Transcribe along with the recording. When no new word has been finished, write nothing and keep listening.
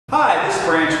Hi, this is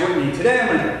Branch Whitney. Today I'm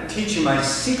going to teach you my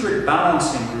secret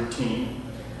balancing routine.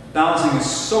 Balancing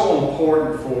is so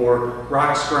important for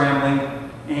rock scrambling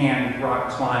and rock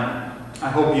climbing. I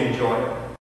hope you enjoy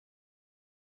it.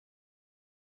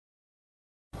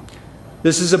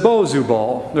 This is a Bosu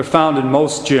Ball. They're found in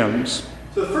most gyms.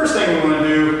 So the first thing we want to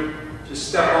do is just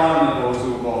step on the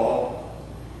Bosu Ball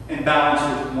and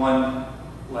balance with one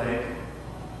leg.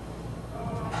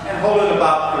 And hold it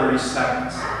about 30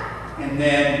 seconds. And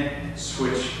then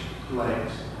switch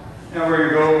legs. Now we're going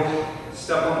to go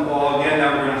step on the ball again.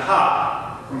 Now we're going to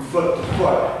hop from foot to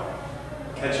foot,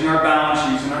 catching our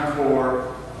balance, using our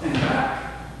core and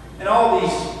back. And all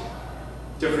these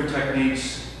different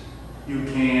techniques you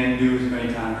can do as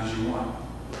many times as you want.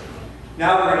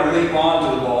 Now we're going to leap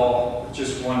onto the ball with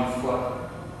just one foot.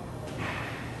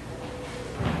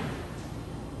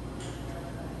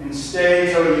 And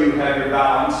stay till you have your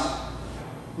balance.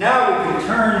 Now we can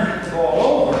turn the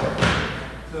ball over,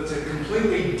 so it's a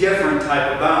completely different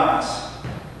type of balance.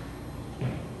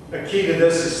 The key to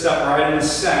this is step right in the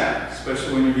center,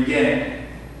 especially when you're beginning,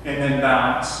 and then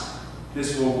balance.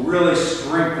 This will really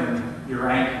strengthen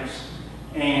your ankles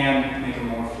and make them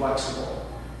more flexible.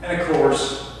 And of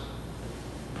course,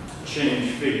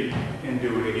 change feet and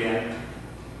do it again.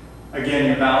 Again,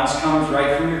 your balance comes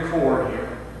right from your core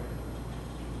here.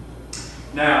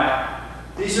 Now,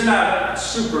 these are not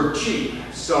super cheap,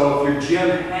 so if your gym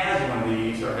has one of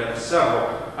these or has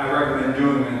several, I recommend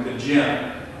doing them at the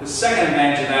gym. The second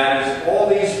advantage of that is all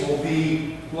these will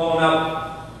be blown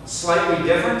up slightly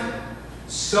different,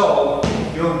 so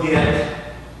you'll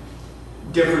get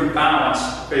different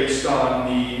balance based on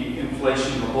the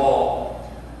inflation of the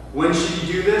ball. When should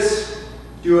you do this?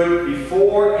 Do it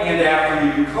before and after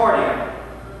you do cardio.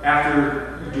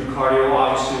 After you do cardio,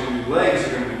 obviously your legs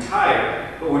are going to be tired.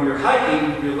 But when you're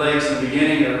hiking, your legs in the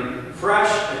beginning are fresh,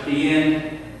 at the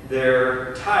end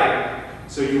they're tired.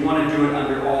 So you want to do it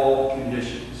under all